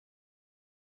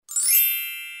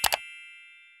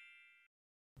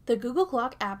The Google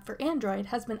Clock app for Android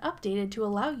has been updated to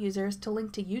allow users to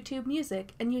link to YouTube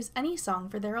Music and use any song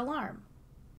for their alarm.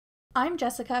 I'm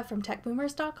Jessica from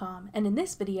techboomers.com, and in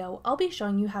this video, I'll be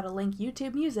showing you how to link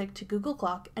YouTube Music to Google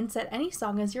Clock and set any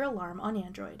song as your alarm on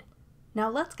Android. Now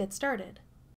let's get started.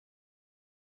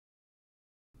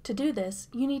 To do this,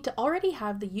 you need to already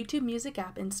have the YouTube Music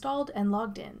app installed and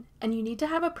logged in, and you need to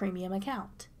have a premium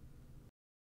account.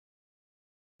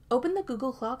 Open the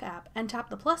Google Clock app and tap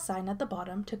the plus sign at the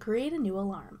bottom to create a new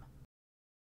alarm.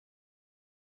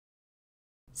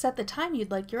 Set the time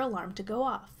you'd like your alarm to go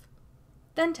off.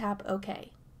 Then tap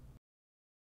OK.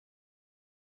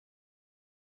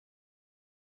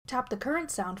 Tap the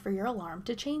current sound for your alarm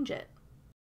to change it.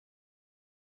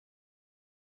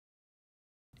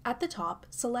 At the top,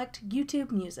 select YouTube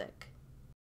Music.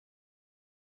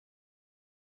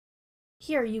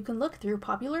 Here you can look through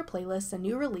popular playlists and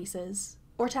new releases,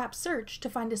 or tap Search to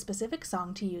find a specific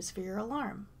song to use for your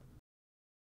alarm.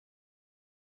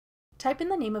 Type in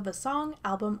the name of a song,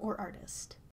 album, or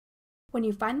artist. When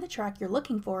you find the track you're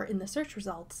looking for in the search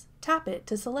results, tap it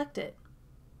to select it.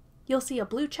 You'll see a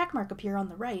blue checkmark appear on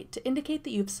the right to indicate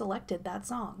that you've selected that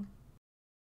song.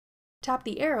 Tap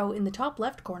the arrow in the top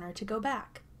left corner to go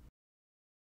back.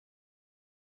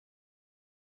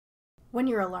 When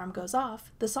your alarm goes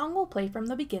off, the song will play from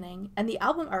the beginning and the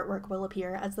album artwork will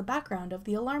appear as the background of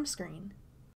the alarm screen.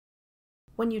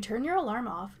 When you turn your alarm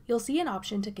off, you'll see an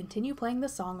option to continue playing the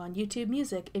song on YouTube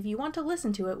Music if you want to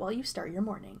listen to it while you start your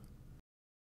morning.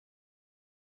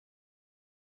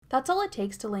 That's all it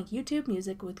takes to link YouTube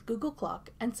Music with Google Clock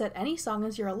and set any song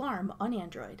as your alarm on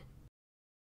Android.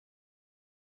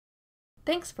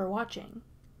 Thanks for watching.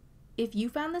 If you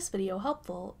found this video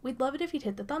helpful, we'd love it if you'd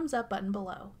hit the thumbs up button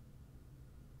below.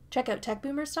 Check out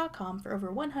techboomers.com for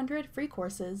over 100 free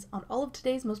courses on all of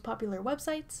today's most popular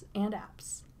websites and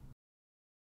apps.